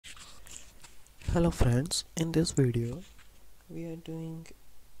Hello friends, in this video we are doing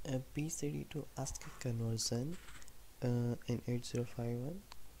a BCD to ASCII conversion in 8051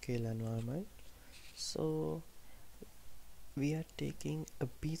 Keil environment. So we are taking a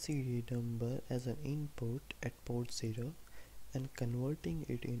BCD number as an input at port 0 and converting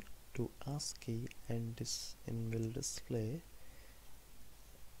it into ASCII, and this will display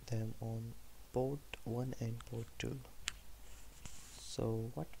them on port 1 and port 2.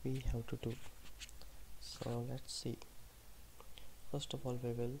 So what we have to do, so let's see. First of all,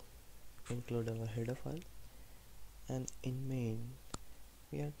 we will include our header file, and in main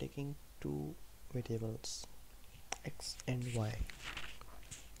we are taking two variables, x and y,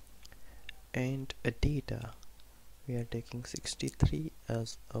 and a data we are taking 63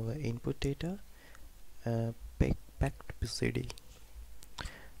 as our input data, packed BCD,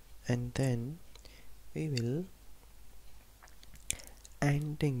 and then we will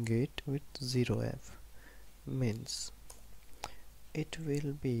ending it with 0f, means it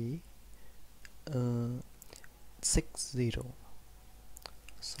will be 60,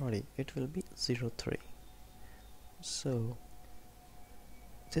 sorry, it will be 03. So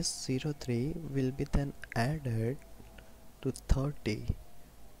this 03 will be then added to 30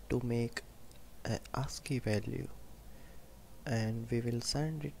 to make a ASCII value, and we will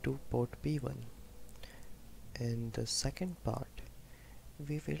send it to port P1. In the second part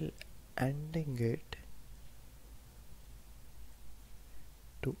we will ending it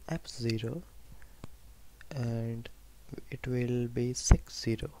to F0, and it will be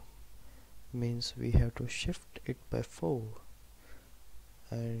 60, means we have to shift it by 4,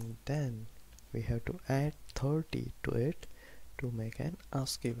 and then we have to add 30 to it to make an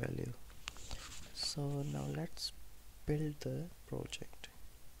ASCII value. So now let's build the project.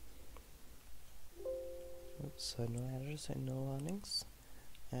 So no errors and no warnings,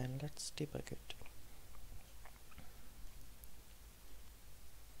 and let's debug it.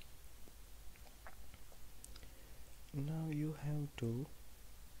 Now you have to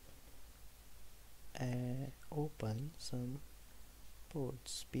open some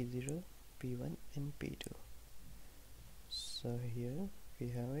ports P0, P1 and P2. So here we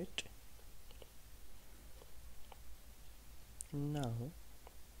have it. Now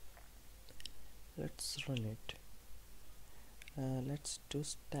let's run it. Let's do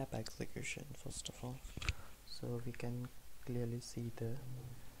step execution first of all, so we can clearly see the.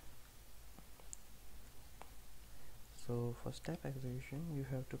 So for step execution you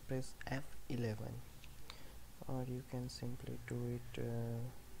have to press F11, or you can simply do it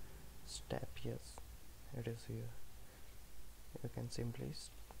step, yes, it is here. You can simply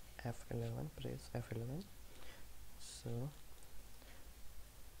F11, press F11. So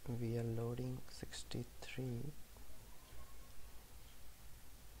we are loading 63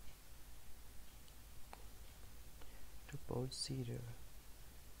 to port 0.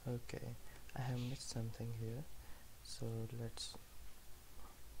 Okay, I have missed something here, so let's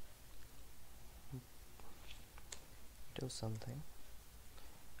do something.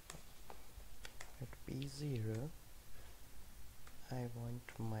 At P0 I want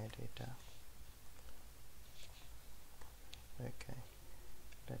my data. Okay,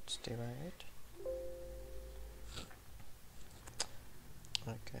 let's divide it.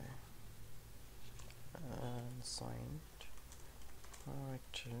 Okay, unsigned.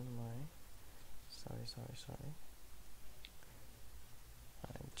 Actually my sorry, I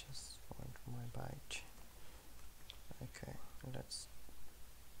just want my byte. Okay, let's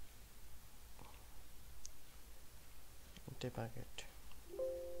debug it.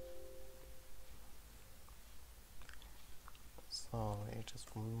 So it is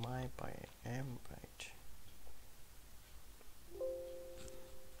my byte, m byte.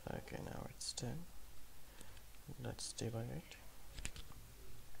 Okay, now it's done. Let's debug it.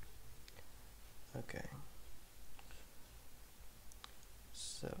 Okay,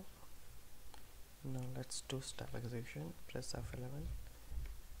 so now let's do step execution. Press F11.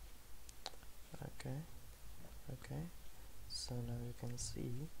 Okay, so now you can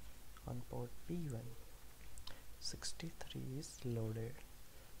see on port P1 63 is loaded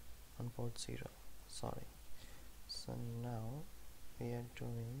on port 0, sorry. So now we are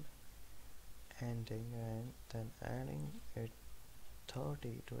doing ending and then adding it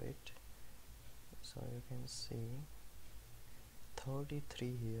 30 to it, so you can see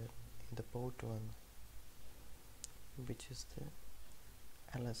 33 here in the port 1, which is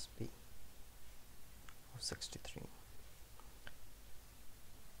the LSB of 63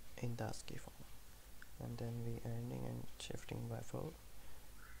 in the ASCII form, and then we ending and shifting by 4,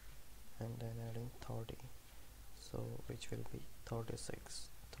 and then adding 30, so which will be 36.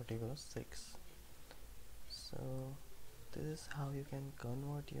 30 was 6, So this is how you can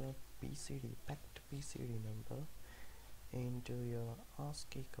convert your BCD, packed BCD number into your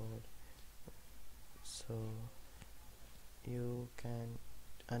ASCII code. So you can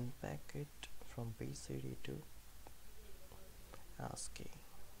unpack it from BCD to ASCII.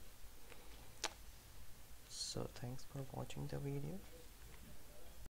 So thanks for watching the video.